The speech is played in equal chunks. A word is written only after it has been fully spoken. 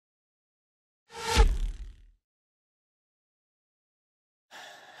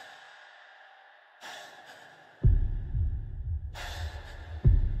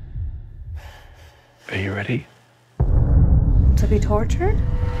Are you ready? To be tortured?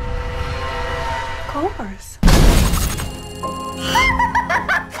 Of course.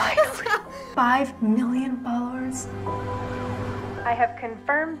 Finally. 5 million followers. I have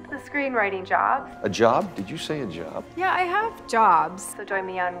confirmed the screenwriting job. A job? Did you say a job? Yeah, I have jobs. So join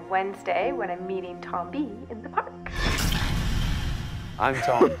me on Wednesday when I'm meeting Tom B in the park. I'm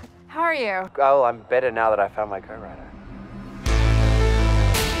Tom. How are you? Oh, I'm better now that I found my co-writer.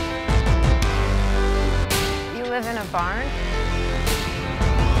 You live in a barn?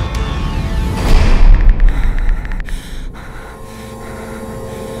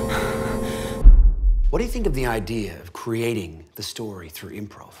 What do you think of the idea of creating the story through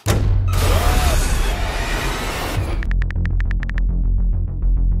improv?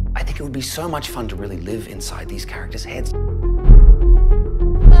 I think it would be so much fun to really live inside these characters' heads.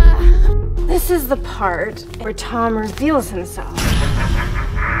 This is the part where Tom reveals himself.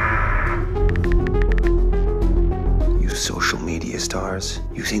 You social media stars,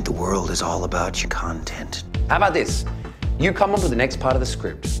 you think the world is all about your content. How about this? You come up with the next part of the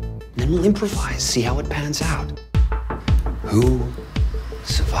script. Then we'll improvise, see how it pans out. Who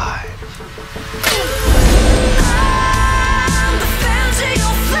survives?